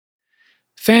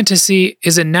Fantasy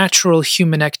is a natural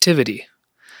human activity.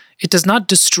 It does not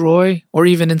destroy or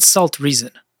even insult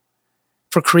reason.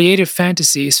 For creative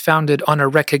fantasy is founded on a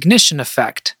recognition of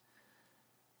fact,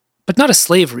 but not a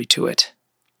slavery to it.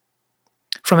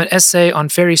 From an essay on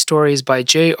fairy stories by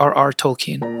J.R.R.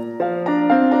 Tolkien.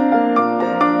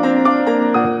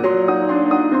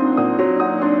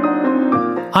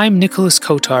 I'm Nicholas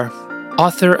Kotar,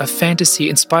 author of fantasy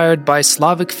inspired by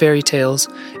Slavic fairy tales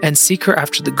and seeker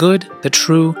after the good, the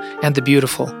true, and the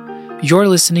beautiful. You're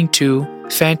listening to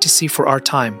Fantasy for Our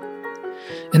Time.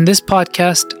 In this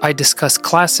podcast, I discuss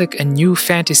classic and new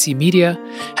fantasy media,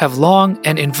 have long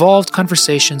and involved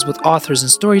conversations with authors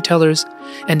and storytellers,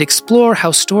 and explore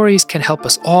how stories can help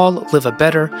us all live a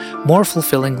better, more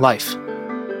fulfilling life.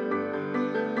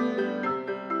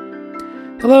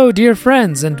 Hello, dear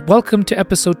friends, and welcome to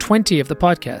episode 20 of the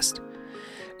podcast.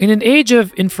 In an age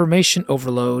of information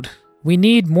overload, we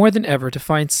need more than ever to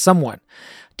find someone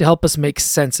to help us make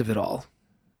sense of it all.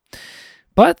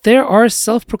 But there are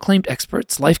self-proclaimed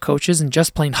experts, life coaches, and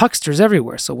just plain hucksters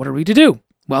everywhere, so what are we to do?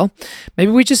 Well,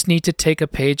 maybe we just need to take a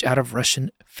page out of Russian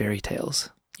fairy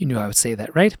tales. You knew I would say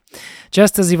that, right?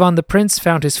 Just as Ivan the Prince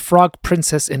found his frog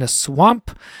princess in a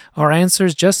swamp, our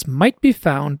answers just might be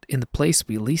found in the place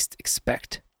we least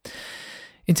expect.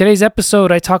 In today's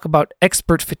episode, I talk about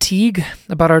expert fatigue,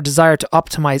 about our desire to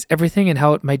optimize everything and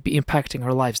how it might be impacting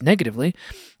our lives negatively,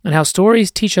 and how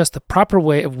stories teach us the proper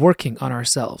way of working on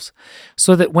ourselves,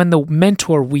 so that when the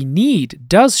mentor we need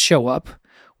does show up,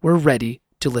 we're ready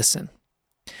to listen.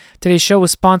 Today's show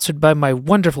is sponsored by my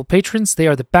wonderful patrons. They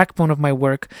are the backbone of my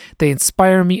work. They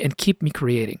inspire me and keep me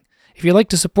creating. If you'd like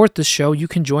to support this show, you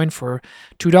can join for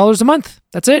 $2 a month.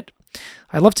 That's it.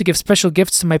 I love to give special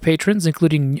gifts to my patrons,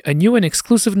 including a new and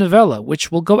exclusive novella,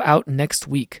 which will go out next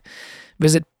week.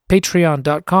 Visit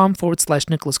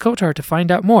patreon.com/Nicholas Kotar to find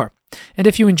out more. And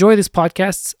if you enjoy this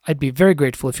podcast, I'd be very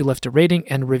grateful if you left a rating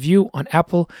and review on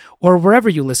Apple or wherever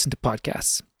you listen to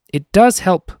podcasts. It does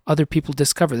help other people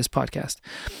discover this podcast.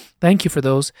 Thank you for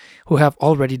those who have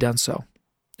already done so.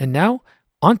 And now,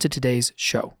 on to today's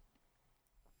show.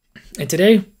 And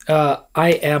today,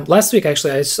 last week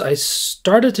actually, I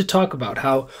started to talk about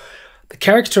how the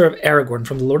character of Aragorn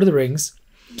from The Lord of the Rings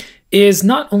is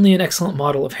not only an excellent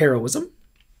model of heroism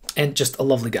and just a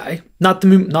lovely guy, not the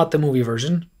movie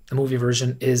version. The movie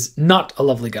version is not a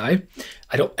lovely guy.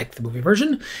 I don't like the movie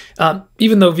version.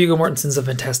 Even though Viggo Mortensen's a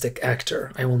fantastic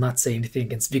actor, I will not say anything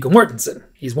against Viggo Mortensen.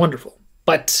 He's wonderful.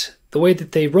 But the way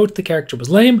that they wrote the character was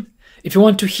lame. If you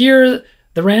want to hear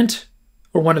the rant,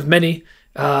 or one of many,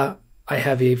 I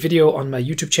have a video on my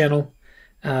YouTube channel,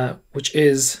 which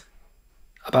is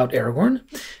about Aragorn.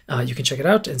 You can check it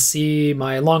out and see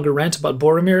my longer rant about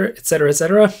Boromir, etc.,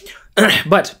 etc.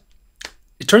 But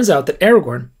it turns out that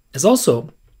Aragorn is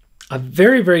also a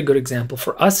very, very good example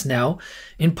for us now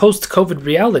in post-COVID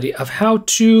reality of how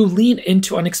to lean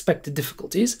into unexpected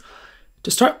difficulties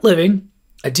to start living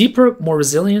a deeper, more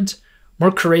resilient,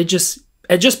 more courageous,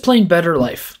 and just plain better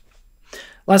life.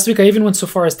 Last week, I even went so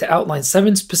far as to outline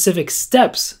 7 specific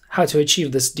steps how to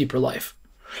achieve this deeper life.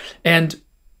 And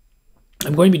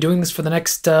I'm going to be doing this for the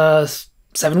next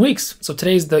 7 weeks. So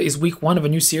today is week 1 of a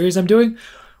new series I'm doing,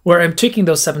 where I'm taking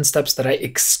those 7 steps that I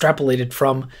extrapolated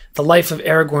from the life of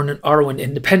Aragorn and Arwen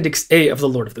in Appendix A of The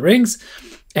Lord of the Rings,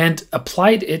 and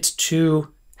applied it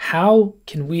to how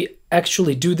can we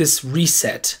actually do this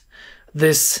reset,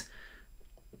 this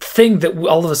thing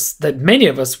that many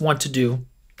of us want to do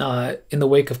in the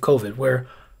wake of COVID, where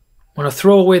we want to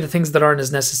throw away the things that aren't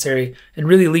as necessary and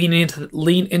really lean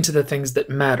into the things that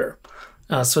matter,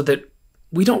 so that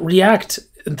we don't react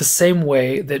in the same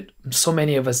way that so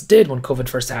many of us did when COVID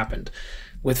first happened,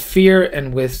 with fear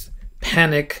and with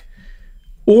panic,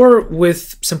 or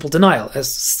with simple denial,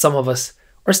 as some of us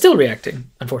are still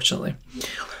reacting, unfortunately.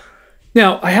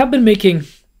 Now, I have been making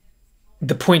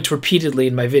the point repeatedly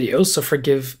in my videos, so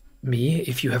forgive me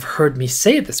if you have heard me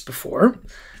say this before,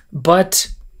 but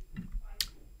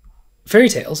fairy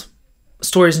tales,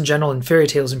 stories in general and fairy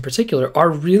tales in particular, are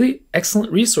really excellent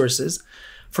resources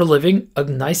for living a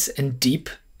nice and deep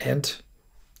and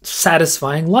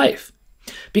satisfying life.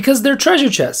 Because they're treasure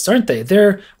chests, aren't they?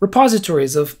 They're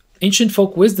repositories of ancient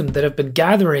folk wisdom that have been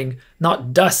gathering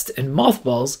not dust and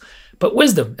mothballs, but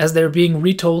wisdom as they're being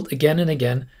retold again and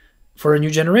again for a new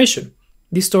generation.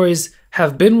 These stories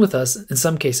have been with us, in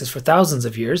some cases, for thousands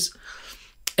of years,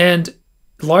 and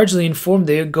largely informed,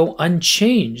 they go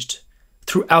unchanged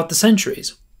throughout the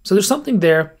centuries. So there's something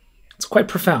there that's quite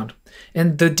profound.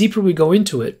 And the deeper we go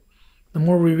into it, the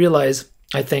more we realize,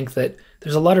 I think, that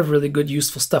there's a lot of really good,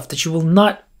 useful stuff that you will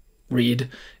not read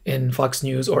in Fox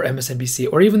News or MSNBC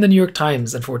or even the New York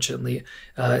Times, unfortunately,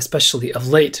 especially of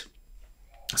late.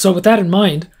 So with that in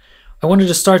mind, I wanted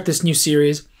to start this new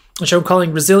series, which I'm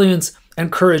calling Resilience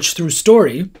and Courage Through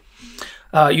Story,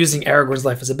 using Aragorn's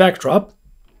life as a backdrop,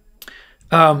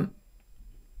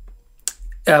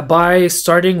 by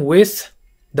starting with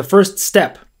the first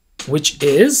step, which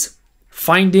is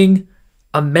finding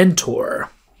a mentor.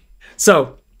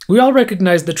 So we all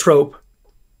recognize the trope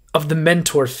of the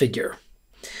mentor figure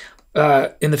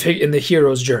in the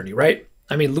hero's journey, right?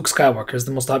 I mean, Luke Skywalker is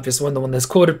the most obvious one, the one that's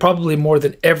quoted probably more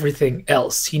than everything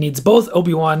else. He needs both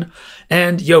Obi-Wan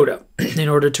and Yoda in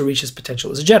order to reach his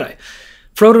potential as a Jedi.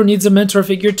 Frodo needs a mentor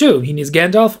figure too. He needs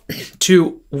Gandalf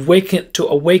to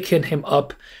awaken him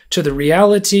up to the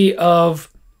reality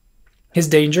of his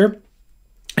danger.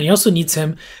 And he also needs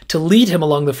him to lead him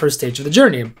along the first stage of the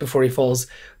journey before he falls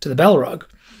to the Balrog.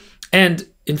 And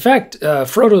in fact,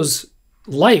 Frodo's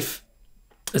life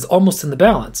is almost in the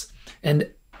balance. And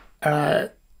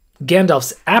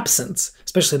Gandalf's absence,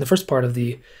 especially in the first part of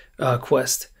the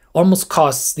quest, almost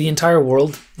costs the entire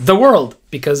world the world,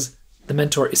 because the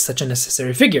mentor is such a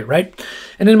necessary figure, right?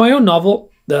 And in my own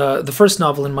novel, the first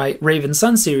novel in my Raven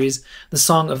Sun series, The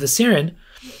Song of the Siren,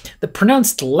 the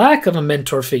pronounced lack of a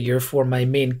mentor figure for my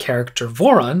main character,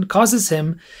 Voron, causes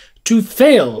him to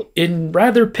fail in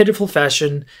rather pitiful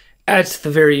fashion at the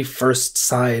very first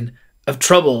sign of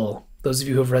trouble. Those of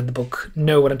you who have read the book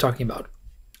know what I'm talking about.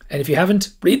 And if you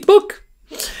haven't, read the book.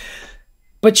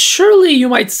 But surely you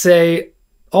might say,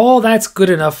 oh, that's good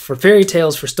enough for fairy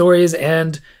tales, for stories,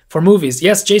 and for movies.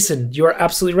 Yes, Jason, you are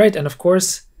absolutely right. And of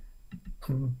course,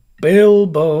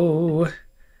 Bilbo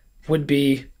would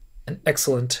be an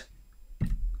excellent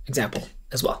example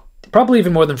as well. Probably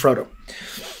even more than Frodo.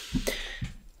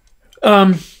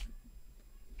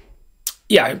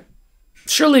 Yeah,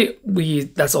 surely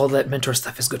that's all that mentor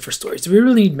stuff is good for stories. Do we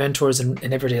really need mentors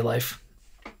in everyday life?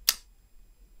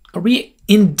 Are we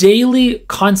in daily,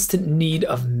 constant need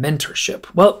of mentorship?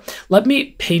 Well, let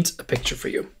me paint a picture for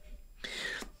you.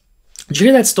 Did you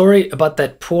hear that story about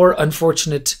that poor,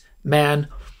 unfortunate man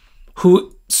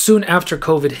who, soon after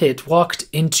COVID hit, walked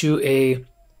into a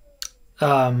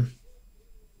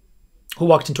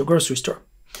grocery store?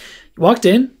 He walked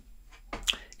in,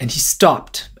 and he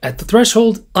stopped at the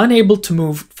threshold, unable to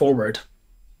move forward.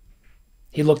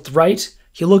 He looked right,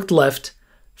 he looked left,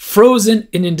 frozen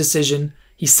in indecision.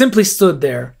 He simply stood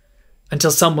there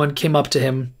until someone came up to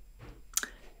him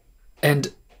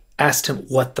and asked him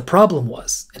what the problem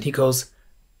was. And he goes,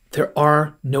 "There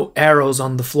are no arrows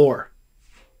on the floor.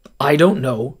 I don't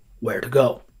know where to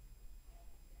go."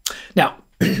 Now,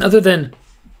 other than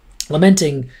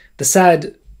lamenting the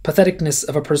sad patheticness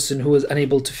of a person who is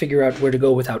unable to figure out where to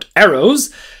go without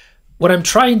arrows, what I'm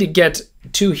trying to get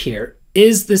to here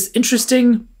is this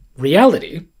interesting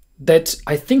reality that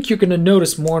I think you're going to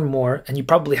notice more and more, and you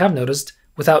probably have noticed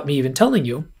without me even telling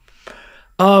you,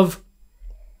 of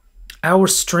our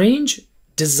strange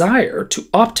desire to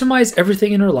optimize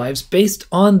everything in our lives based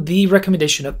on the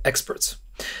recommendation of experts.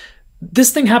 This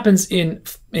thing happens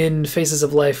in phases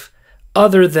of life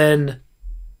other than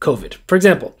COVID. For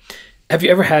example, have you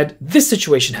ever had this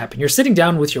situation happen? You're sitting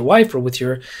down with your wife or with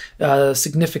your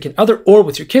significant other or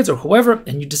with your kids or whoever,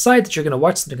 and you decide that you're going to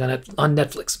watch something on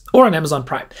Netflix or on Amazon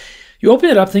Prime. You open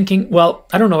it up thinking, well,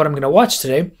 I don't know what I'm going to watch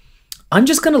today. I'm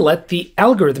just going to let the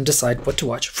algorithm decide what to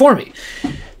watch for me.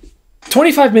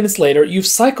 25 minutes later, you've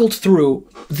cycled through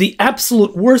the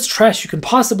absolute worst trash you can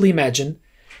possibly imagine,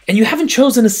 and you haven't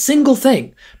chosen a single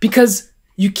thing because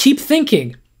you keep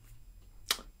thinking,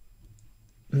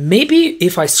 maybe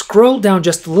if I scroll down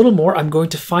just a little more, I'm going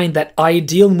to find that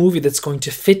ideal movie that's going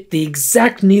to fit the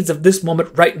exact needs of this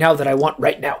moment right now that I want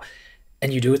right now.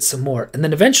 And you do it some more. And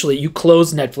then eventually you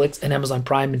close Netflix and Amazon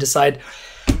Prime and decide,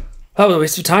 oh,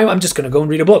 waste of time, I'm just going to go and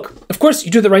read a book. Of course,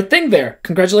 you do the right thing there.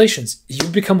 Congratulations.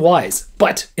 You've become wise.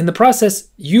 But in the process,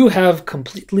 you have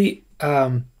completely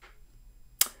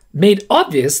made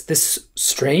obvious this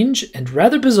strange and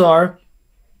rather bizarre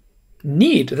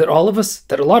need that a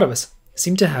lot of us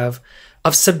seem to have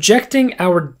of subjecting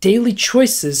our daily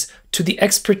choices to the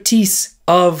expertise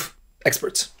of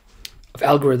experts, of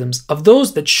algorithms, of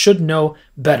those that should know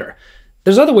better.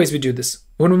 There's other ways we do this.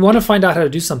 When we want to find out how to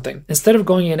do something, instead of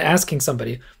going and asking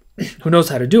somebody who knows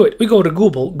how to do it, we go to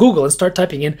Google and start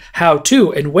typing in how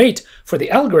to and wait for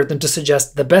the algorithm to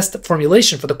suggest the best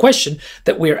formulation for the question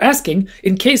that we are asking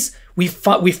in case we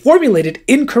formulate it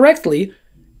incorrectly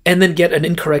and then get an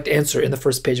incorrect answer in the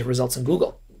first page of results in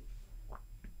Google.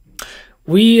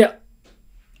 We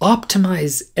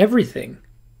optimize everything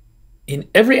in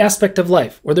every aspect of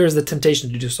life where there is the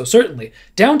temptation to do so, certainly,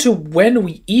 down to when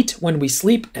we eat, when we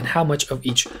sleep, and how much of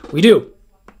each we do.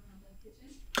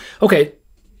 Okay,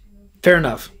 fair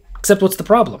enough. Except what's the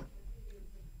problem?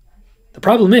 The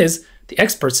problem is the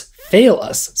experts fail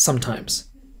us sometimes.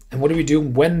 And what do we do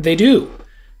when they do?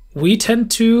 We tend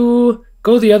to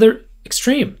go the other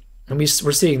extreme. And we're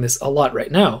seeing this a lot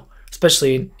right now,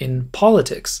 especially in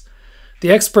politics.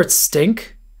 The experts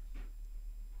stink.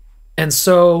 And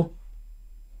so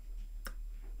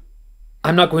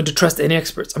I'm not going to trust any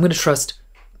experts. I'm going to trust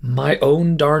my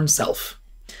own darn self.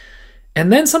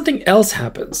 And then something else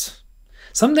happens.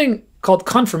 Something called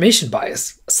confirmation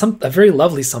bias. A very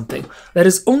lovely something that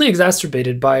is only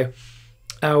exacerbated by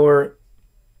our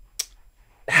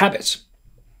habit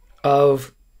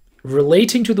of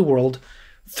relating to the world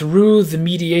through the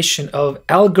mediation of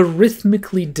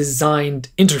algorithmically designed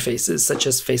interfaces such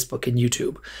as Facebook and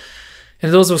YouTube.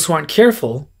 And those of us who aren't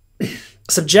careful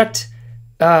subject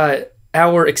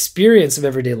our experience of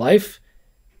everyday life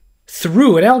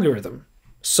through an algorithm,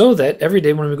 so that every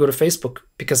day when we go to Facebook,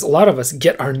 because a lot of us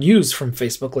get our news from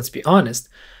Facebook, let's be honest,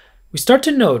 we start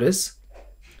to notice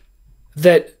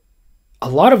that a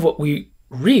lot of what we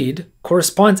read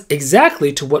corresponds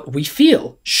exactly to what we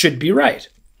feel should be right.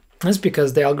 That's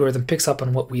because the algorithm picks up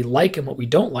on what we like and what we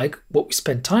don't like, what we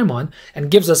spend time on, and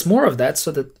gives us more of that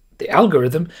so that the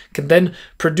algorithm can then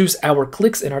produce our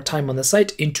clicks and our time on the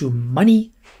site into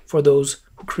money for those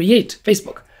who create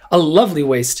Facebook. A lovely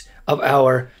waste of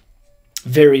our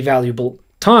very valuable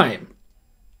time.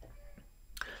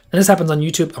 And this happens on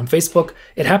YouTube, on Facebook.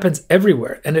 It happens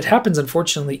everywhere. And it happens,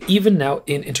 unfortunately, even now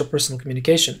in interpersonal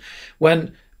communication,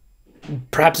 when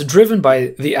perhaps driven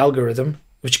by the algorithm,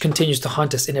 which continues to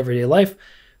haunt us in everyday life,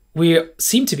 we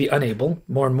seem to be unable,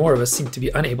 more and more of us seem to be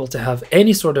unable to have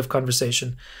any sort of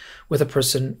conversation with a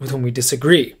person with whom we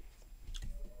disagree.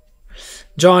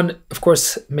 John, of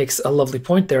course, makes a lovely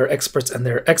point. There are experts and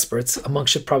there are experts. A monk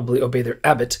should probably obey their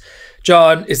abbot.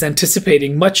 John is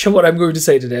anticipating much of what I'm going to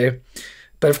say today.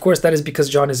 But of course, that is because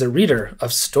John is a reader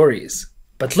of stories.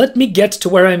 But let me get to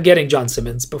where I'm getting, John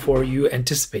Simmons, before you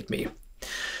anticipate me.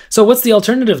 So what's the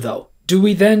alternative, though? Do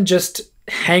we then just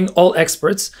hang all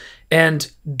experts and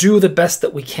do the best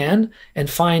that we can and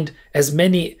find as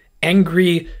many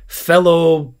angry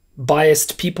fellow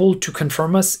biased people to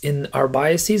confirm us in our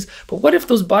biases? But what if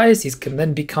those biases can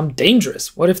then become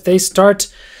dangerous? What if they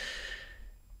start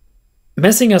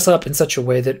messing us up in such a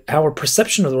way that our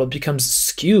perception of the world becomes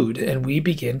skewed and we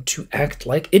begin to act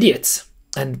like idiots?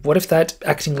 And what if that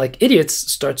acting like idiots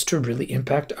starts to really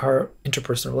impact our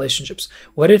interpersonal relationships?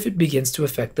 What if it begins to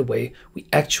affect the way we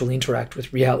actually interact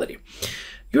with reality?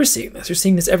 You're seeing this. You're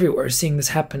seeing this everywhere. You're seeing this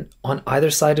happen on either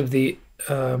side of the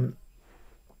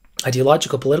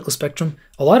ideological political spectrum.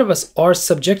 A lot of us are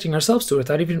subjecting ourselves to it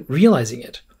without even realizing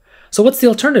it. So what's the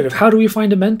alternative? How do we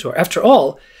find a mentor? After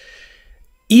all,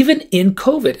 even in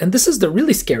COVID, and this is the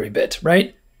really scary bit,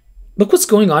 right? Look what's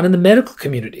going on in the medical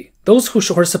community. Those who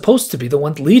are supposed to be the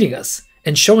ones leading us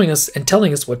and showing us and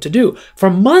telling us what to do. For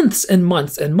months and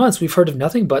months and months, we've heard of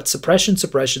nothing but suppression,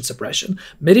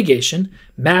 mitigation,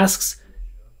 masks,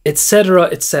 etc.,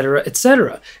 etc.,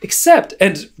 etc. Except,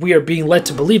 and we are being led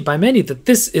to believe by many that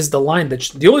this is the line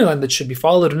the only line that should be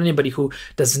followed, and anybody who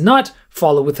does not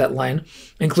follow with that line,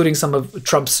 including some of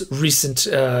Trump's recent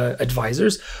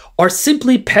advisors, are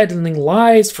simply peddling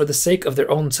lies for the sake of their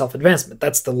own self-advancement.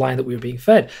 That's the line that we are being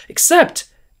fed. Except,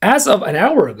 as of an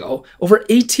hour ago, over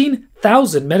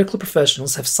 18,000 medical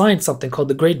professionals have signed something called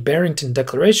the Great Barrington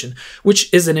Declaration,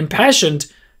 which is an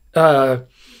impassioned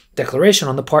declaration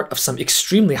on the part of some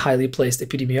extremely highly placed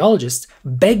epidemiologists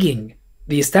begging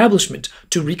the establishment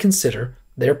to reconsider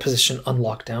their position on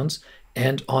lockdowns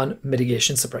and on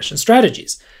mitigation suppression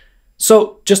strategies.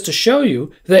 So just to show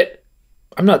you that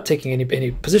I'm not taking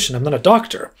any position, I'm not a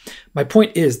doctor. My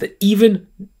point is that even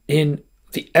in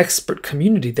the expert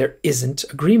community, there isn't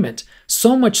agreement.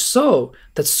 So much so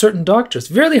that certain doctors,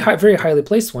 very highly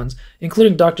placed ones,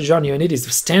 including Dr. John Ioannidis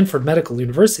of Stanford Medical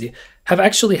University, have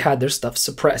actually had their stuff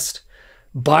suppressed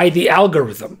by the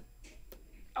algorithm,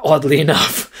 oddly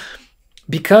enough,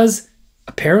 because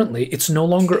apparently it's no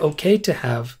longer okay to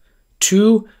have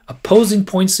two opposing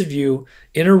points of view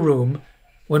in a room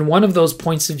when one of those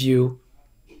points of view,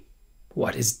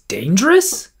 is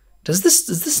dangerous? Is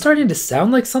this starting to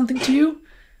sound like something to you?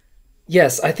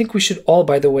 Yes, I think we should all,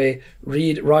 by the way,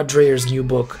 read Rod Dreher's new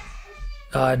book.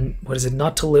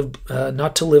 Not to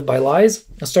Live by Lies.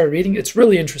 I started reading. It's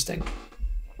really interesting.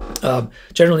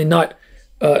 Generally not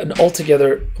an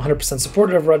altogether 100%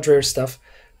 supporter of Rod Dreher's stuff,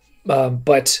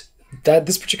 but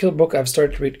this particular book I've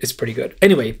started to read is pretty good.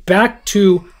 Anyway, back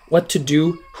to what to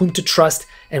do, whom to trust,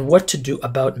 and what to do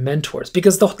about mentors.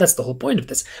 Because that's the whole point of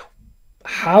this.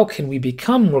 How can we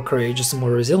become more courageous and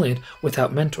more resilient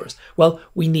without mentors? Well,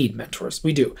 we need mentors.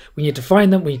 We do. We need to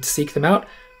find them. We need to seek them out.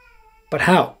 But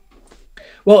how?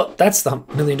 Well, that's the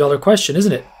million-dollar question,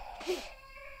 isn't it?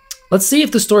 Let's see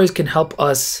if the stories can help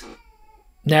us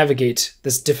navigate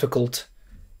this difficult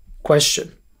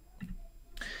question.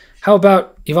 How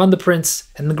about Ivan the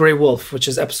Prince and the Grey Wolf, which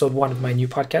is episode 1 of my new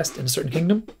podcast, In a Certain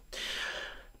Kingdom?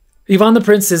 Ivan the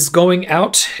Prince is going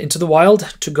out into the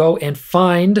wild to go and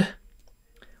find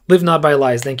Live Not by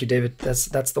Lies. Thank you, David. That's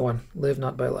the one. Live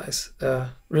Not by Lies.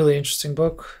 Really interesting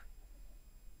book.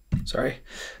 Sorry.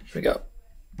 Here we go.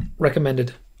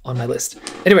 Recommended on my list.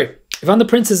 Anyway, Ivan the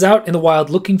Prince is out in the wild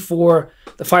looking for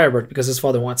the Firebird because his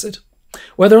father wants it.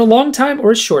 Whether a long time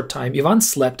or a short time, Ivan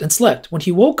slept and slept. When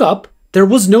he woke up, there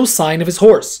was no sign of his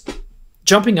horse.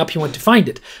 Jumping up, he went to find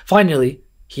it. Finally,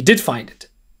 he did find it.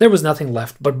 There was nothing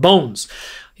left but bones.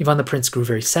 Ivan the Prince grew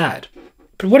very sad.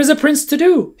 But what is a prince to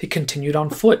do? He continued on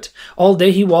foot. All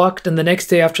day he walked, and the next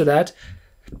day after that,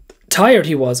 tired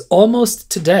he was, almost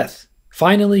to death.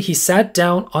 Finally, he sat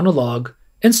down on a log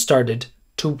and started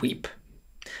to weep.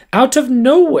 Out of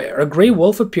nowhere, a grey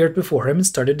wolf appeared before him and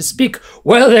started to speak.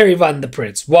 Well there, Ivan the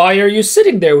Prince, why are you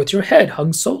sitting there with your head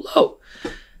hung so low?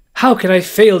 How can I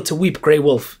fail to weep, Grey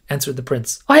Wolf? Answered the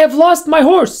prince. I have lost my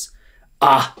horse.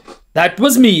 Ah, that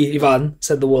was me, Ivan,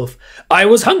 said the wolf. I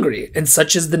was hungry, and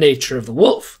such is the nature of the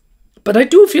wolf. But I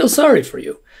do feel sorry for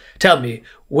you. Tell me,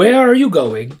 where are you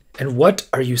going, and what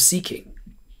are you seeking?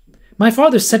 My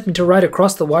father sent me to ride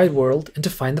across the wide world and to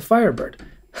find the Firebird.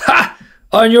 Ha!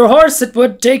 On your horse it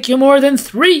would take you more than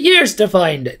 3 years to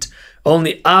find it.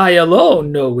 Only I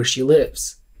alone know where she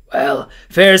lives. Well,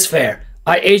 fair's fair.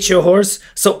 I ate your horse,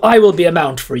 so I will be a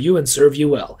mount for you and serve you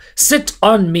well. Sit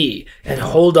on me and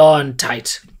hold on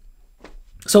tight.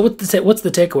 So what's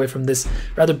the takeaway from this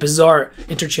rather bizarre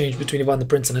interchange between Ivan the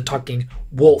Prince and a talking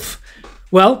wolf?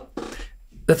 Well,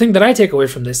 the thing that I take away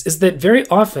from this is that very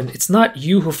often it's not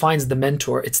you who finds the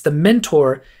mentor, it's the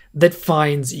mentor that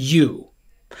finds you.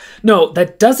 No,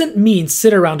 that doesn't mean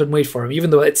sit around and wait for him, even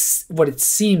though it's what it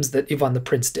seems that Ivan the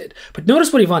Prince did. But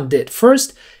notice what Ivan did.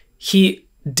 First, he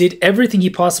did everything he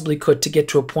possibly could to get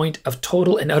to a point of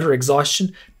total and utter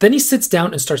exhaustion. Then he sits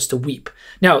down and starts to weep.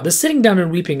 Now, the sitting down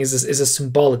and weeping is a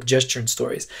symbolic gesture in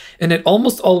stories, and it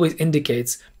almost always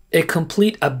indicates a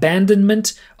complete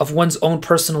abandonment of one's own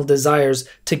personal desires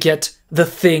to get the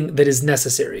thing that is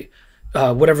necessary,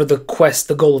 whatever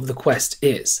the goal of the quest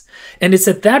is. And it's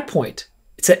at that point,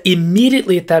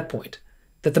 immediately at that point,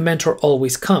 that the mentor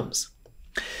always comes.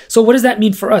 So what does that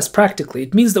mean for us practically?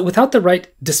 It means that without the right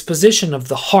disposition of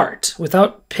the heart,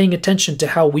 without paying attention to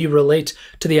how we relate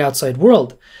to the outside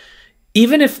world,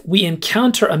 even if we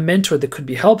encounter a mentor that could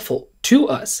be helpful to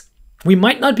us, we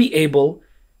might not be able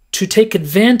to take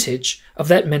advantage of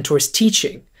that mentor's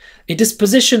teaching. A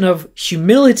disposition of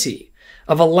humility,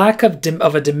 of a lack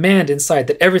of a demand inside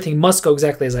that everything must go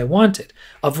exactly as I want it,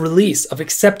 of release, of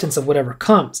acceptance of whatever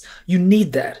comes. You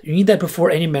need that. You need that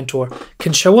before any mentor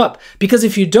can show up. Because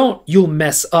if you don't, you'll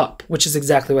mess up, which is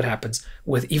exactly what happens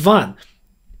with Ivan.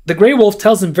 The Grey Wolf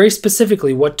tells him very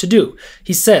specifically what to do.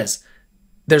 He says,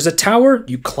 there's a tower,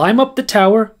 you climb up the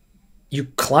tower, you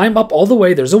climb up all the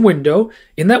way, there's a window.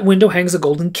 In that window hangs a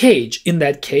golden cage. In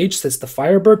that cage sits the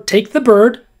Firebird. Take the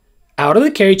bird out of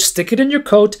the cage, stick it in your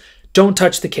coat, don't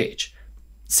touch the cage.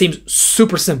 Seems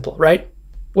super simple, right?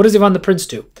 What does Ivan the Prince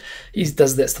do? He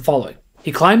does the following.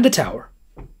 He climbed the tower,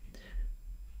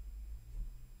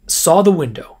 saw the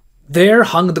window. There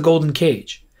hung the golden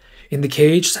cage. In the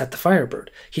cage sat the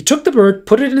Firebird. He took the bird,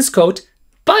 put it in his coat,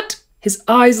 but his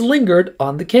eyes lingered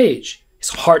on the cage.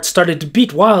 His heart started to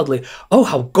beat wildly. Oh,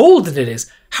 how golden it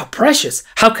is! How precious!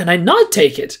 How can I not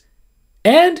take it?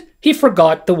 And he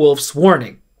forgot the wolf's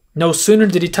warning. No sooner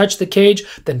did he touch the cage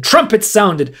than trumpets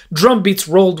sounded, drum beats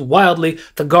rolled wildly,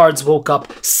 the guards woke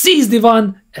up, seized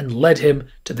Ivan, and led him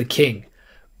to the king.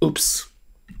 Oops.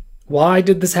 Why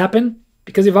did this happen?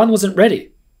 Because Ivan wasn't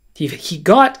ready. He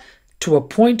got to a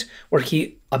point where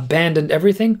he abandoned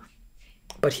everything,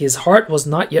 but his heart was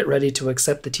not yet ready to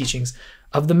accept the teachings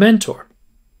of the mentor.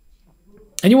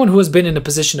 Anyone who has been in a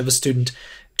position of a student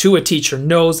to a teacher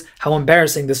knows how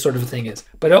embarrassing this sort of thing is.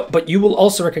 But you will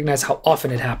also recognize how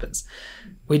often it happens.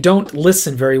 We don't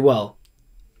listen very well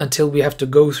until we have to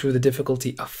go through the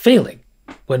difficulty of failing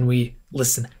when we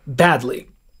listen badly.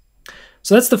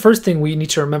 So that's the first thing we need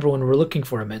to remember when we're looking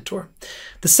for a mentor.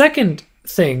 The second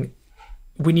thing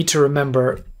we need to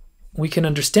remember, we can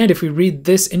understand if we read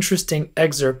this interesting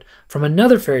excerpt from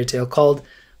another fairy tale called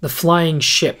The Flying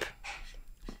Ship.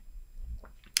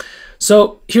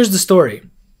 So here's the story.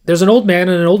 there's an old man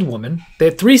and an old woman. They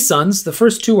have 3 sons. The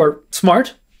first 2 are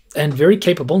smart and very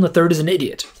capable, and the third is an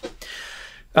idiot.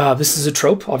 This is a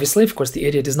trope, obviously. Of course, the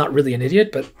idiot is not really an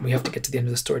idiot, but we have to get to the end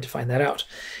of the story to find that out.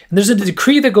 And there's a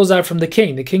decree that goes out from the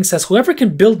king. The king says, whoever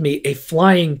can build me a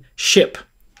flying ship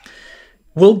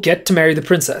will get to marry the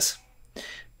princess.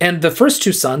 And the first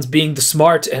 2 sons, being the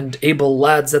smart and able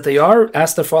lads that they are,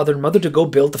 ask their father and mother to go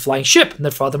build the flying ship. And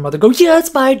their father and mother go,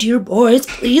 yes, my dear boys,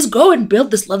 please go and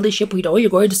build this lovely ship. We know you're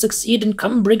going to succeed and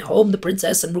come bring home the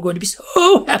princess, and we're going to be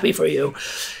so happy for you.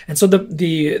 And so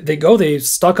they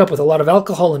stock up with a lot of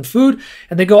alcohol and food,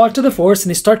 and they go out to the forest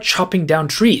and they start chopping down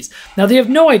trees. Now, they have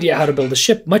no idea how to build a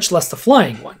ship, much less the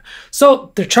flying one.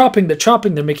 So they're chopping,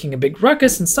 they're making a big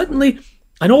ruckus, and suddenly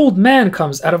an old man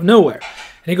comes out of nowhere.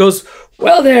 And he goes,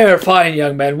 well there, fine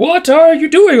young man, what are you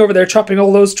doing over there chopping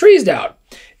all those trees down?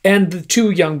 And the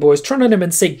 2 young boys turn on him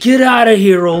and say, get out of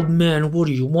here, old man. What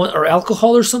do you want? Or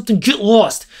alcohol or something? Get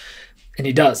lost. And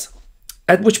he does.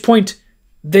 At which point,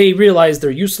 they realize they're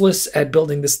useless at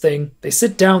building this thing. They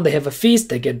sit down, they have a feast,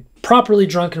 they get properly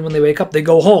drunk, and when they wake up, they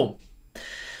go home.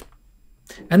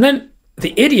 And then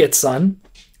the idiot son,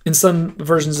 in some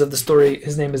versions of the story,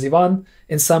 his name is Ivan.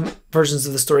 In some versions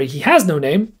of the story, he has no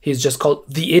name. He's just called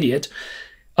the idiot.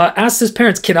 Asks his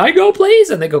parents, can I go,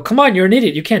 please? And they go, come on, you're an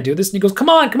idiot. You can't do this. And he goes, come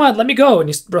on, let me go. And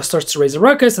he starts to raise a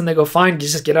ruckus. And they go, fine,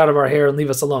 just get out of our hair and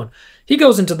leave us alone. He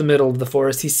goes into the middle of the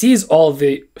forest. He sees all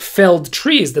the felled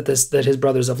trees that his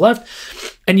brothers have left.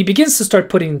 And he begins to start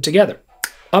putting them together.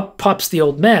 Up pops the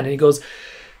old man. And he goes,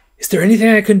 is there anything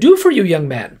I can do for you, young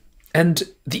man? And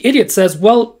the idiot says,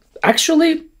 well,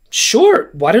 actually, sure.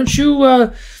 Why don't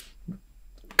you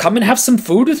come and have some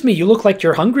food with me? You look like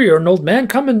you're hungry or an old man.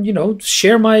 Come and,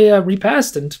 share my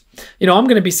repast. And, I'm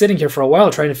going to be sitting here for a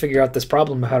while trying to figure out this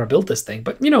problem of how to build this thing.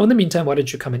 But, in the meantime, why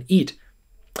don't you come and eat?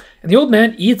 And the old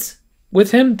man eats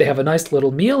with him. They have a nice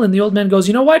little meal. And the old man goes,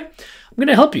 you know what? I'm going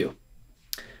to help you.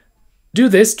 Do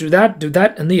this, do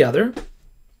that, and the other.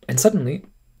 And suddenly,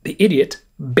 the idiot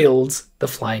builds the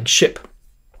flying ship.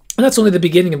 And that's only the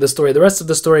beginning of the story. The rest of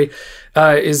the story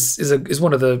is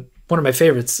one of my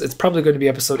favorites. It's probably going to be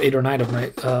episode 8 or 9 of my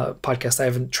podcast. I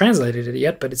haven't translated it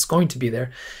yet, but it's going to be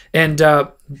there. And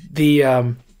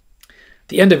the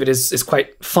end of it is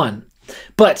quite fun.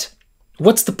 But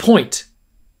what's the point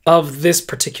of this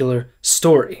particular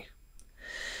story?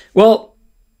 Well,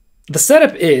 the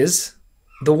setup is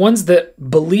the ones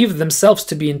that believe themselves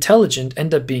to be intelligent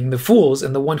end up being the fools,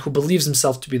 and the one who believes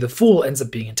himself to be the fool ends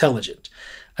up being intelligent.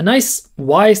 A nice,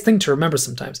 wise thing to remember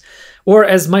sometimes. Or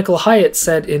as Michael Hyatt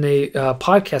said in a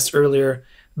podcast earlier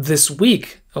this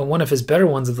week, one of his better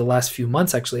ones of the last few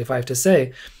months, actually, if I have to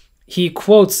say, he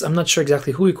quotes, I'm not sure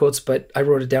exactly who he quotes, but I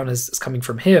wrote it down as coming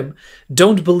from him,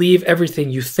 don't believe everything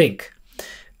you think.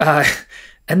 And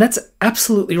that's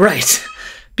absolutely right.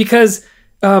 Because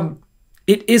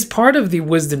it is part of the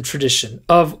wisdom tradition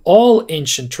of all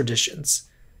ancient traditions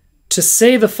to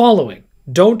say the following: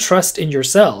 don't trust in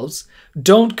yourselves.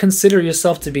 Don't consider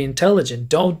yourself to be intelligent.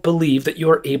 Don't believe that you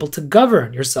are able to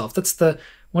govern yourself. That's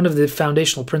one of the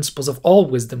foundational principles of all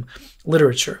wisdom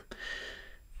literature.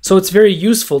 So it's very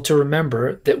useful to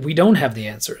remember that we don't have the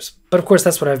answers. But of course,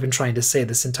 that's what I've been trying to say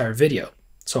this entire video.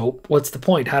 So what's the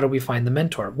point? How do we find the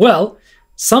mentor? Well,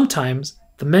 sometimes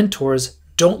the mentors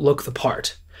don't look the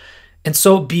part. And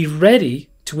so be ready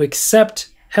to accept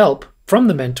help from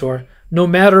the mentor no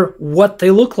matter what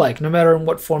they look like, no matter in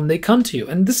what form they come to you.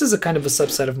 And this is a kind of a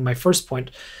subset of my first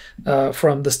point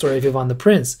from the story of Ivan the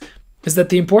Prince, is that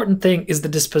the important thing is the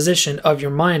disposition of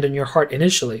your mind and your heart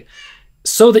initially,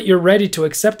 so that you're ready to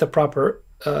accept the proper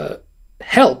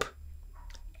help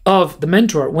of the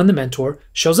mentor when the mentor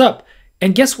shows up.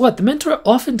 And guess what? The mentor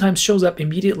oftentimes shows up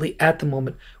immediately at the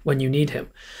moment when you need him.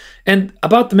 And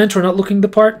about the mentor not looking the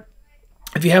part,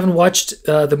 if you haven't watched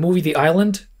the movie The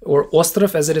Island, or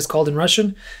Ostrov as it is called in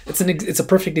Russian, it's a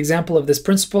perfect example of this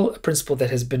principle, a principle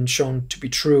that has been shown to be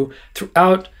true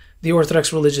throughout the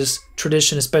Orthodox religious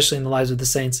tradition, especially in the lives of the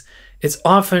saints. It's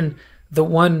often the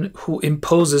one who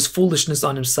imposes foolishness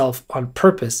on himself on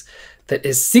purpose that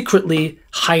is secretly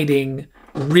hiding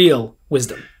real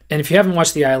wisdom. And if you haven't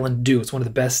watched The Island, do. It's one of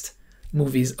the best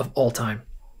movies of all time.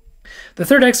 The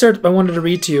third excerpt I wanted to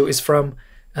read to you is from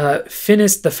The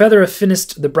Feather of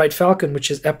Finist the Bright Falcon,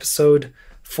 which is episode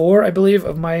 4, I believe,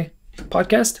 of my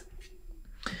podcast.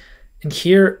 And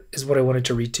here is what I wanted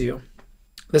to read to you.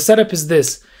 The setup is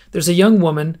this. There's a young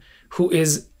woman who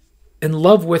is in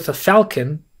love with a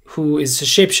falcon who is a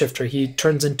shapeshifter. He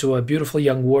turns into a beautiful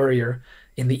young warrior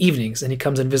in the evenings, and he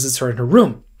comes and visits her in her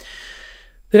room.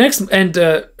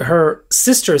 Her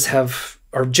sisters have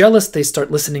are jealous, they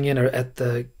start listening in at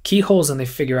the keyholes, and they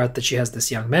figure out that she has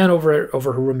this young man over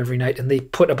her room every night, and they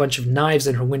put a bunch of knives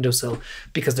in her windowsill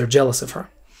because they're jealous of her.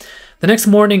 The next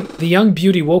morning, the young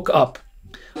beauty woke up,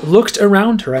 looked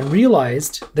around her, and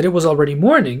realized that it was already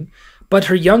morning, but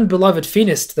her young beloved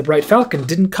Phoenix, the bright falcon,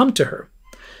 didn't come to her.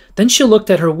 Then she looked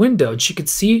at her window, and she could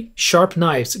see sharp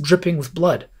knives dripping with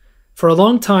blood. For a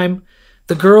long time,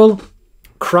 the girl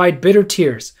cried bitter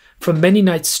tears. For many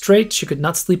nights straight, she could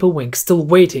not sleep a wink, still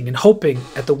waiting and hoping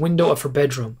at the window of her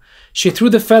bedroom. She threw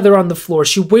the feather on the floor.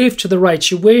 She waved to the right.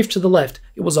 She waved to the left.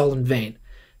 It was all in vain.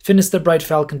 Phoenix the bright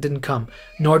falcon didn't come,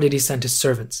 nor did he send his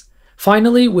servants.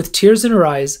 Finally, with tears in her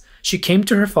eyes, she came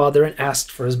to her father and asked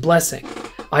for his blessing.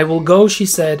 I will go, she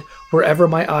said, wherever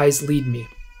my eyes lead me.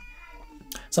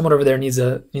 Someone over there needs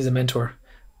a mentor.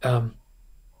 But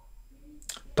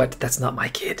that's not my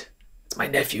kid. It's my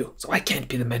nephew, so I can't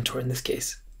be the mentor in this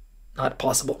case. Not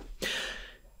possible.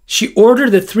 She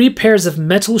ordered that 3 pairs of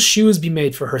metal shoes be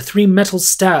made for her, 3 metal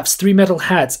staffs, 3 metal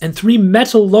hats, and 3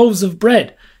 metal loaves of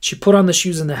bread. She put on the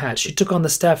shoes and the hat. She took on the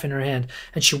staff in her hand,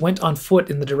 and she went on foot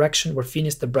in the direction where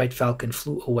Phoenix the bright falcon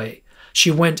flew away. She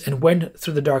went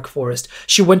through the dark forest.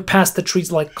 She went past the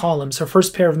trees like columns. Her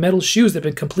first pair of metal shoes had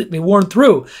been completely worn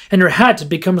through, and her hat had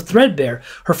become threadbare.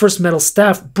 Her first metal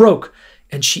staff broke,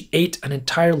 and she ate an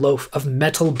entire loaf of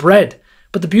metal bread.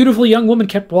 But the beautiful young woman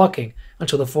kept walking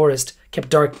until the forest kept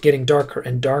getting darker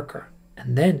and darker.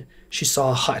 And then she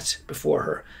saw a hut before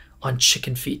her on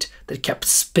chicken feet that kept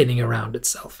spinning around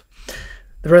itself.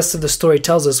 The rest of the story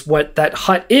tells us what that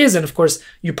hut is, and of course,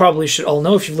 you probably should all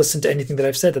know if you've listened to anything that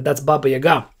I've said that that's Baba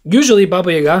Yaga. Usually,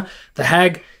 Baba Yaga, the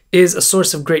hag, is a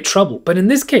source of great trouble, but in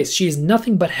this case, she is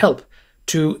nothing but help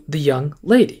to the young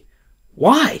lady.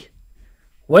 Why?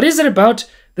 What is it about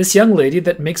this young lady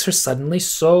that makes her suddenly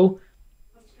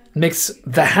makes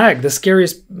the hag, the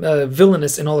scariest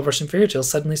villainess in all of Russian fairy tales,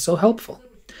 suddenly so helpful?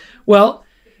 Well,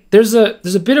 there's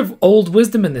a bit of old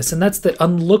wisdom in this, and that's that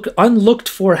unlooked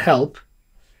for help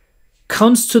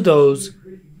comes to those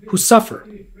who suffer.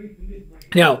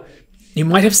 Now, you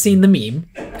might have seen the meme.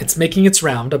 It's making its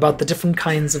round about the different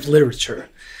kinds of literature.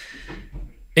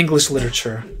 English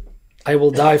literature, I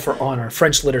will die for honor.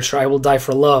 French literature, I will die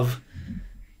for love.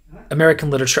 American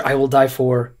literature, I will die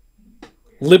for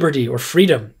liberty or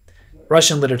freedom.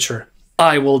 Russian literature,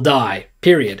 I will die,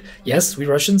 period. Yes, we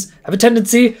Russians have a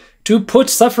tendency to put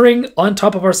suffering on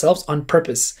top of ourselves on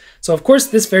purpose. So, of course,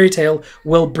 this fairy tale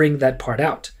will bring that part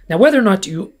out. Now, whether or not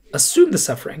you assume the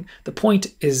suffering, the point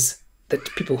is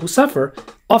that people who suffer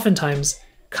oftentimes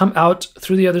come out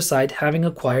through the other side having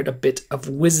acquired a bit of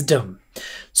wisdom.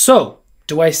 So,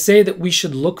 do I say that we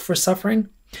should look for suffering?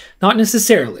 Not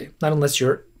necessarily, not unless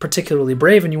you're particularly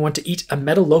brave and you want to eat a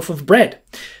metal loaf of bread.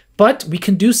 But we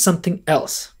can do something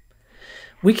else.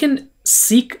 We can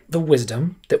seek the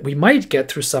wisdom that we might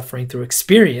get through suffering, through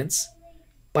experience,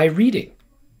 by reading.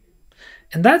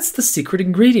 And that's the secret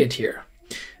ingredient here.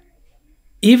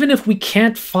 Even if we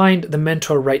can't find the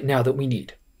mentor right now that we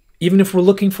need, even if we're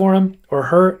looking for him or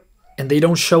her and they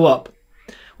don't show up,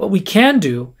 what we can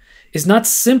do is not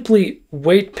simply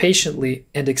wait patiently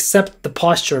and accept the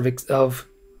posture of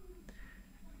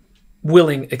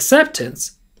willing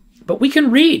acceptance, but we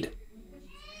can read.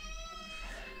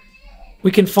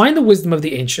 We can find the wisdom of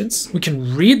the ancients. We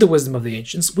can read the wisdom of the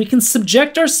ancients. We can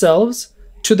subject ourselves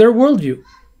to their worldview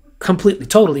completely,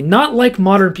 totally. Not like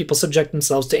modern people subject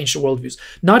themselves to ancient worldviews.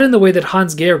 Not in the way that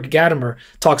Hans-Georg Gadamer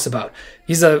talks about.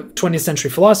 He's a 20th century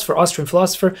philosopher, Austrian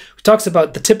philosopher, who talks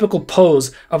about the typical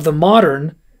pose of the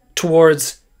modern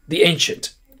towards the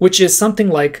ancient, which is something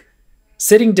like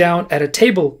sitting down at a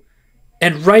table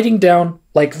and writing down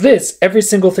like this every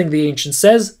single thing the ancient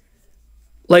says,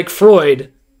 like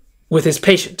Freud with his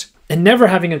patient, and never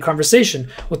having a conversation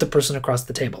with the person across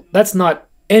the table. That's not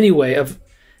any way of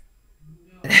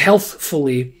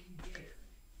healthfully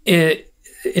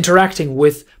interacting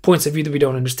with points of view that we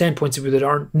don't understand, points of view that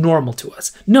aren't normal to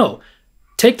us. No,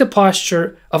 take the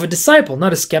posture of a disciple,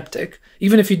 not a skeptic.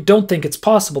 Even if you don't think it's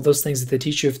possible, those things that they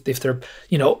teach you, if they're,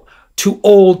 too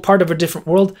old, part of a different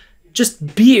world,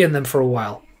 just be in them for a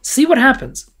while. See what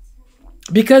happens.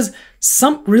 Because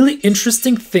some really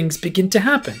interesting things begin to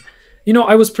happen.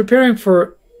 I was preparing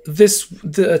for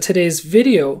today's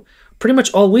video pretty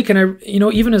much all week, and I,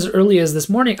 even as early as this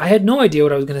morning, I had no idea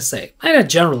what I was going to say. I had a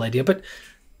general idea, but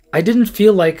I didn't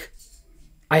feel like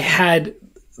I had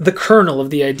the kernel of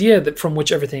the idea that from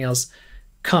which everything else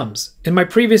comes. In my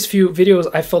previous few videos,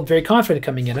 I felt very confident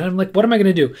coming in, and I'm like, what am I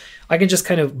going to do? I can just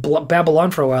kind of babble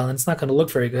on for a while, and it's not going to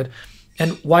look very good.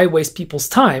 And why waste people's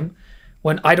time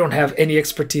when I don't have any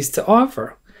expertise to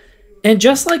offer? And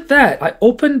just like that, I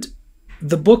opened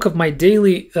the book of my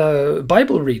daily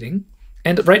Bible reading.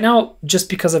 And right now, just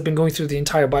because I've been going through the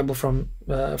entire Bible from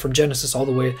Genesis all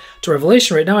the way to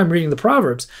Revelation, right now I'm reading the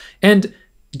Proverbs. And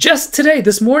just today,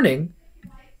 this morning,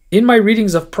 in my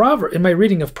reading of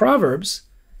Proverbs,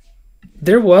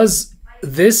 there was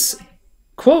this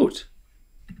quote: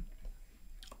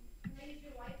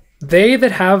 "They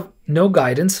that have no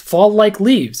guidance fall like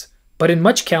leaves, but in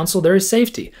much counsel there is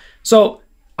safety." So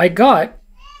I got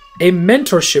a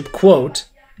mentorship quote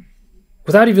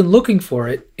without even looking for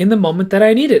it in the moment that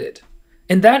I needed it.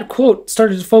 And that quote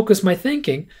started to focus my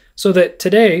thinking so that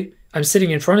today I'm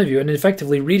sitting in front of you and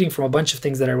effectively reading from a bunch of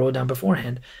things that I wrote down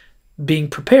beforehand, being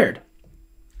prepared.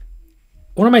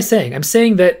 What am I saying? I'm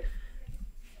saying that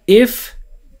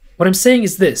what I'm saying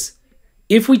is this: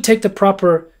 if we take the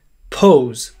proper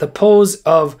pose, the pose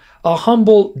of a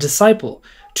humble disciple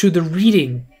to the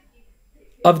reading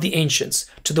of the ancients,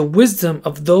 to the wisdom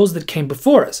of those that came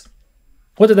before us,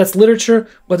 whether that's literature,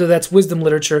 whether that's wisdom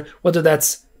literature, whether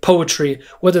that's poetry,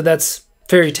 whether that's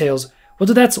fairy tales,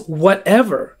 whether that's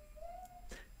whatever,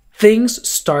 things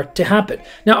start to happen.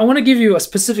 Now, I want to give you a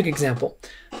specific example.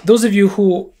 Those of you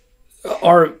who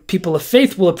are people of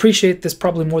faith will appreciate this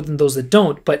probably more than those that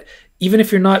don't, but even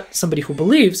if you're not somebody who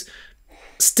believes,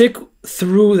 stick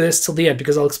through this till the end,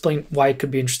 because I'll explain why it could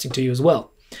be interesting to you as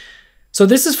well. So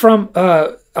this is from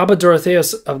Abba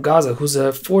Dorotheus of Gaza, who's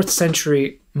a 4th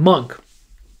century monk,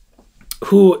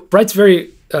 who writes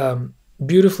very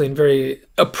beautifully and very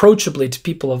approachably to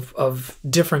people of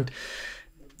different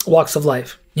walks of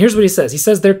life. Here's what he says. He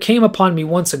says, "There came upon me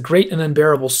once a great and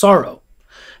unbearable sorrow,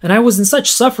 and I was in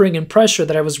such suffering and pressure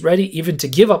that I was ready even to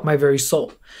give up my very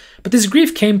soul. But this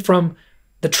grief came from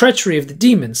the treachery of the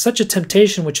demons. Such a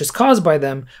temptation which is caused by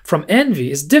them from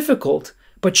envy is difficult,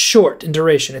 but short in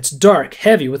duration. It's dark,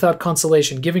 heavy, without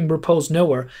consolation, giving repose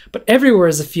nowhere, but everywhere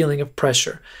is a feeling of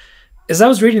pressure." As I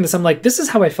was reading this, I'm like, this is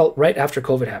how I felt right after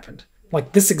COVID happened.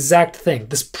 Like this exact thing,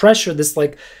 this pressure, this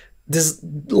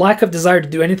lack of desire to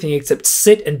do anything except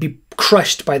sit and be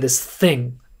crushed by this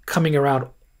thing coming around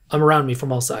me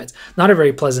from all sides. Not a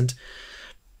very pleasant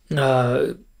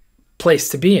place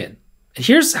to be in.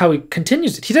 Here's how he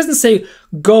continues it. He doesn't say,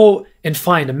 go and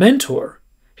find a mentor.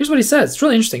 Here's what he says. It's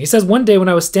really interesting. He says, "One day when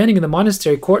I was standing in the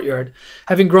monastery courtyard,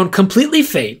 having grown completely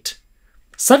faint,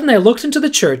 suddenly I looked into the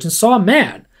church and saw a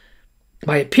man,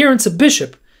 by appearance a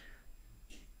bishop.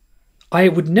 I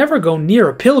would never go near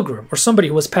a pilgrim or somebody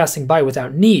who was passing by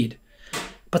without need.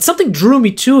 But something drew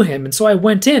me to him, and so I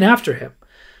went in after him.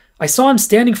 I saw him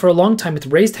standing for a long time with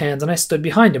raised hands, and I stood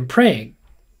behind him, praying.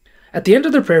 At the end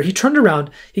of the prayer, he turned around,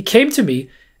 he came to me,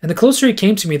 and the closer he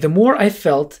came to me, the more I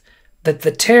felt that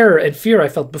the terror and fear I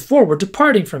felt before were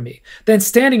departing from me. Then,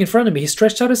 standing in front of me, he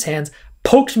stretched out his hands,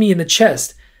 poked me in the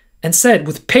chest, and said,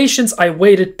 'With patience I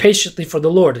waited patiently for the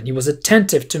Lord, and he was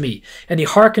attentive to me, and he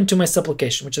hearkened to my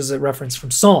supplication,'" which is a reference from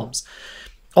Psalms.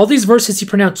 "All these verses he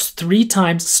pronounced 3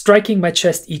 times, striking my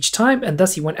chest each time, and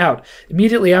thus he went out.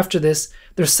 Immediately after this,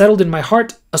 there settled in my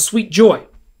heart a sweet joy.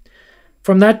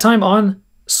 From that time on,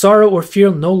 sorrow or fear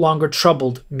no longer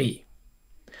troubled me.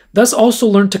 Thus also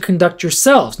learn to conduct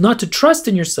yourselves, not to trust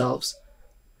in yourselves,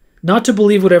 not to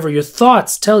believe whatever your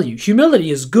thoughts tell you.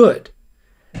 Humility is good,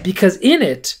 because in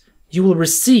it you will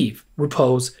receive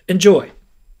repose and joy.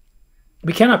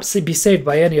 We cannot be saved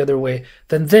by any other way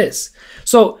than this."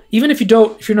 So even if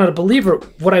you're not a believer,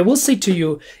 what I will say to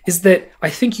you is that I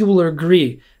think you will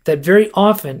agree that very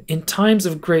often in times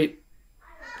of great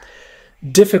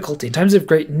difficulty, in times of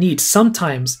great need,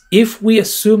 sometimes if we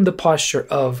assume the posture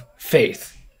of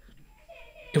faith,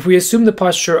 if we assume the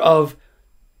posture of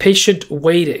patient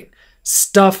waiting,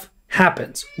 stuff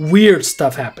happens. Weird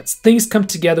stuff happens. Things come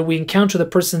together. We encounter the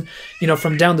person,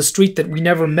 from down the street that we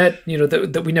never met,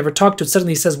 that we never talked to.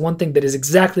 Suddenly he says one thing that is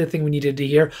exactly the thing we needed to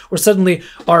hear. Or suddenly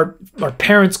our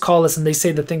parents call us and they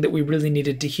say the thing that we really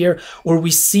needed to hear. Or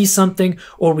we see something,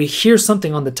 or we hear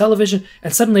something on the television,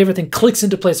 and suddenly everything clicks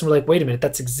into place and we're like, wait a minute,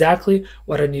 that's exactly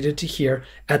what I needed to hear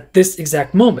at this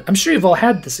exact moment. I'm sure you've all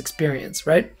had this experience,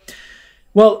 right?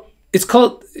 Well, it's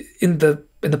called, in the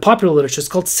popular literature, it's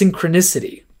called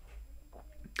synchronicity.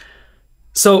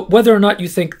 So whether or not you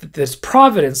think that there's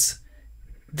providence,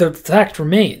 the fact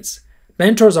remains.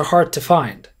 Mentors are hard to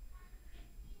find.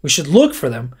 We should look for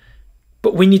them,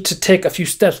 but we need to take a few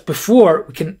steps before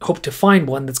we can hope to find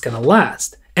one that's going to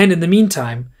last. And in the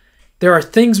meantime, there are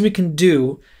things we can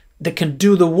do that can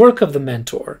do the work of the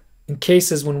mentor in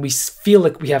cases when we feel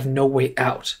like we have no way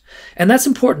out. And that's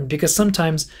important because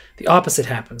sometimes the opposite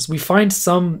happens. We find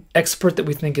some expert that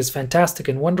we think is fantastic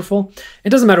and wonderful. It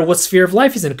doesn't matter what sphere of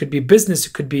life he's in. It could be business,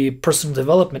 it could be personal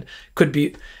development, it could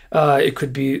be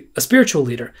a spiritual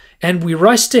leader. And we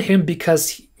rush to him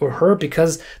because or her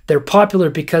because they're popular,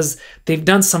 because they've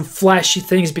done some flashy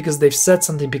things, because they've said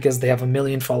something, because they have 1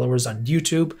 million followers on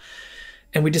YouTube.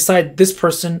 And we decide this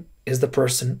person is the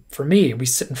person for me. We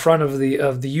sit in front of the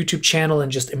YouTube channel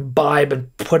and just imbibe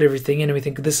and put everything in, and we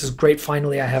think, this is great.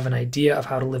 Finally, I have an idea of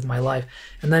how to live my life.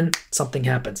 And then something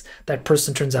happens. That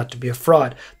person turns out to be a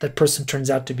fraud. That person turns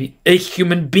out to be a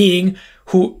human being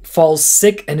who falls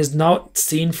sick and is not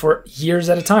seen for years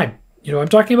at a time. You know what I'm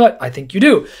talking about? I think you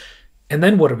do. And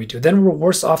then what do we do? Then we're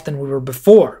worse off than we were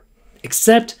before.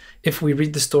 Except if we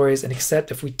read the stories, and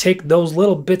except if we take those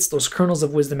little bits, those kernels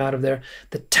of wisdom out of there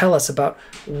that tell us about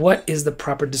what is the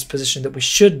proper disposition that we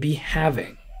should be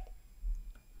having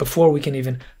before we can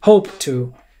even hope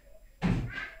to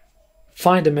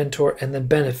find a mentor and then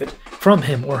benefit from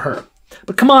him or her.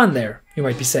 But come on there, you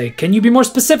might be saying, can you be more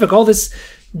specific? All this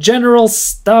general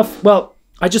stuff. Well,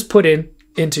 I just put into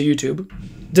YouTube,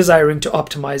 desiring to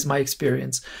optimize my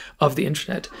experience of the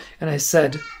internet. And I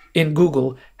said in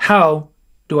Google, how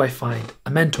do I find a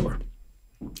mentor?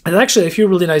 And actually, a few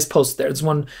really nice posts there. There's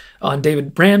one on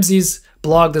David Ramsey's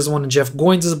blog. There's one on Jeff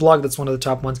Goins' blog. That's one of the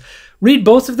top ones. Read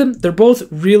both of them. They're both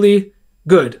really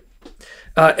good.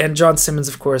 And John Simmons,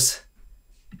 of course,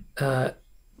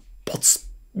 hits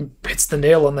the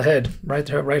nail on the head. Right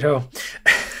ho.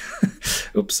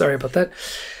 Oops, sorry about that.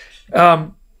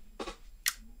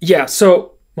 Yeah,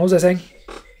 so what was I saying?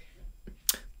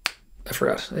 I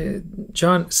forgot.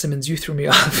 John Simmons, you threw me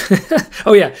off.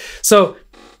 Oh, yeah. So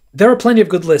there are plenty of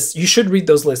good lists. You should read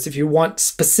those lists if you want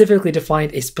specifically to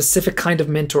find a specific kind of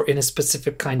mentor in a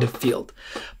specific kind of field.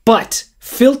 But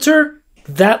filter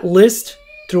that list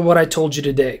through what I told you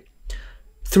today,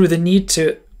 through the need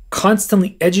to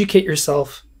constantly educate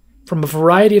yourself from a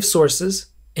variety of sources,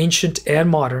 ancient and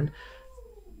modern,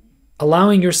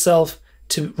 allowing yourself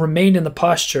to remain in the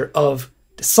posture of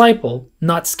disciple,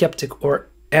 not skeptic or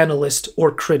analyst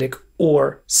or critic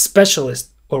or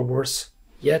specialist, or worse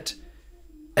yet,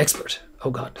 expert. Oh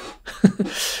God.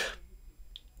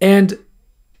 And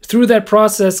through that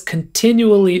process,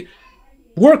 continually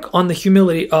work on the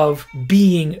humility of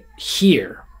being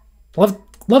here. Love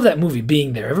that movie,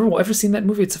 Being There. Ever seen that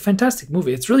movie? It's a fantastic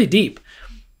movie. It's really deep.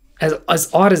 As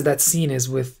odd as that scene is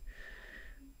with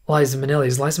Liza Minnelli.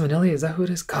 Is Liza Minnelli? Is that who it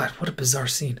is? God, what a bizarre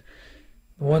scene.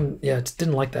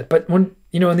 Didn't like that. But when,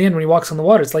 in the end, when he walks on the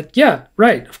water, it's like, yeah,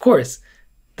 right, of course.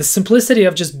 The simplicity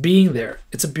of just being there.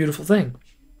 It's a beautiful thing.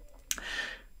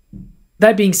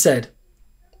 That being said,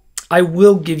 I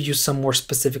will give you some more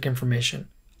specific information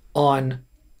on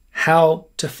how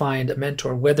to find a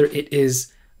mentor, whether it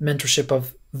is mentorship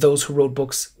of those who wrote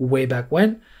books way back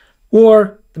when,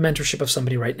 or the mentorship of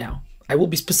somebody right now. I will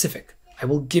be specific. I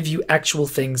will give you actual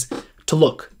things to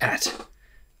look at,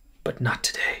 but not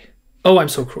today. Oh, I'm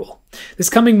so cruel. This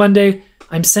coming Monday,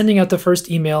 I'm sending out the first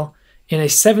email in a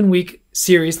 7-week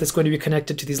series that's going to be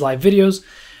connected to these live videos,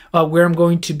 where I'm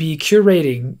going to be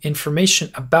curating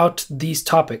information about these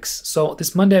topics. So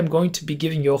this Monday, I'm going to be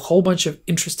giving you a whole bunch of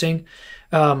interesting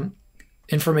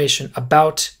information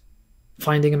about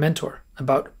finding a mentor,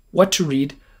 about what to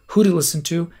read, who to listen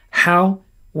to, how,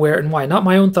 where, and why. Not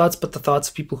my own thoughts, but the thoughts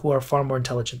of people who are far more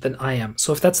intelligent than I am.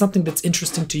 So if that's something that's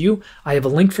interesting to you, I have a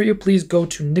link for you. Please go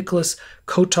to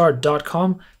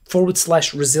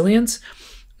nicholaskotar.com/resilience,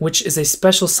 which is a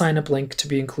special sign-up link to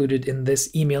be included in this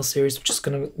email series, which is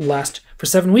going to last for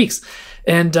 7 weeks.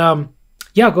 And go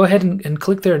ahead and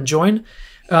click there and join.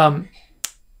 I've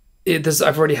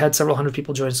already had several hundred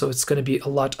people join, so it's going to be a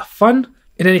lot of fun.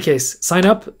 In any case, sign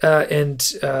up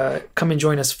and come and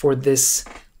join us for this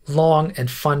long and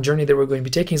fun journey that we're going to be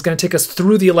taking. It's going to take us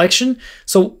through the election.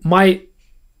 So my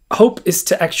hope is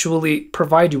to actually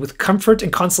provide you with comfort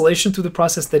and consolation through the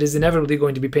process that is inevitably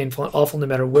going to be painful and awful, no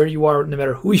matter where you are, no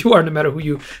matter who you are, no matter who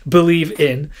you believe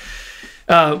in.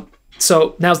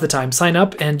 So now's the time. Sign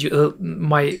up, and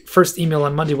my first email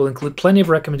on Monday will include plenty of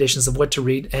recommendations of what to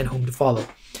read and whom to follow.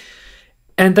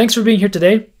 And thanks for being here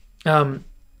today.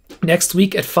 Next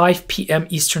week at 5 p.m.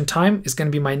 Eastern Time is going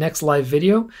to be my next live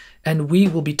video, and we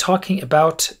will be talking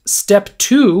about step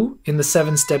 2 in the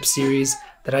 7-step series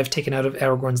that I've taken out of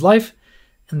Aragorn's life,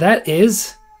 and that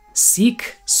is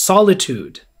seek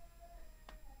solitude.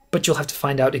 But you'll have to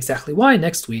find out exactly why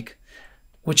next week,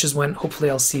 which is when hopefully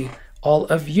I'll see all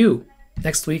of you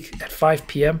next week at 5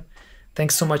 p.m.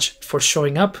 Thanks so much for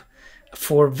showing up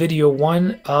for video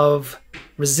 1 of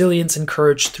Resilience and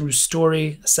Courage Through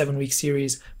Story, a 7-week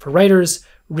series for writers,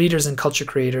 readers, and culture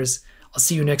creators. I'll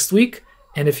see you next week.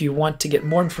 And if you want to get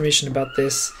more information about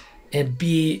this and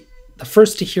be the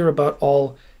first to hear about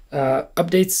all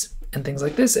updates and things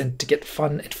like this, and to get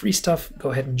fun and free stuff,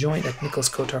 go ahead and join at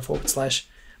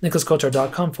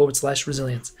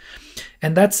nicholaskotar.com/resilience.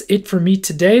 And that's it for me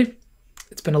today.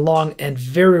 It's been a long and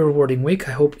very rewarding week.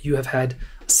 I hope you have had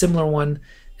a similar one,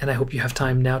 and I hope you have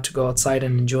time now to go outside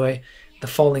and enjoy the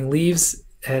falling leaves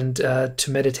and to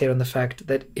meditate on the fact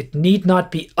that it need not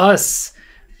be us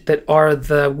that are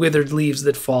the withered leaves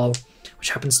that fall, which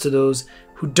happens to those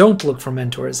who don't look for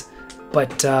mentors,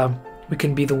 but we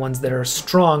can be the ones that are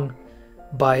strong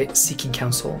by seeking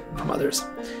counsel from others.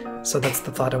 So that's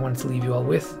the thought I wanted to leave you all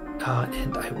with,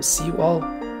 and I will see you all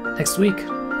next week.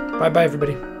 Bye-bye,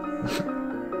 everybody.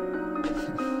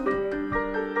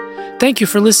 Thank you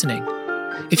for listening.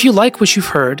 If you like what you've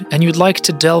heard and you'd like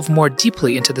to delve more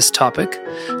deeply into this topic,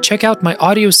 check out my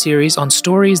audio series on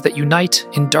stories that unite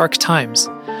in dark times,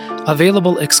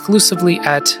 available exclusively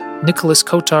at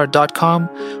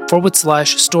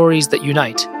nicholaskotar.com/stories that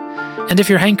unite. And if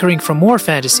you're hankering for more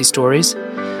fantasy stories,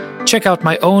 check out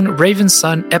my own Raven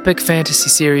Sun epic fantasy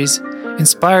series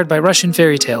inspired by Russian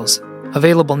fairy tales,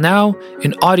 available now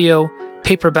in audio,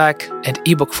 paperback, and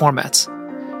ebook formats.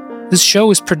 This show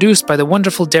is produced by the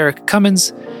wonderful Derek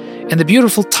Cummins, and the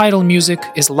beautiful title music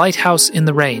is Lighthouse in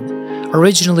the Rain,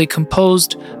 originally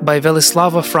composed by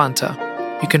Velislava Franta.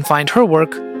 You can find her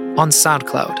work on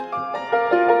SoundCloud.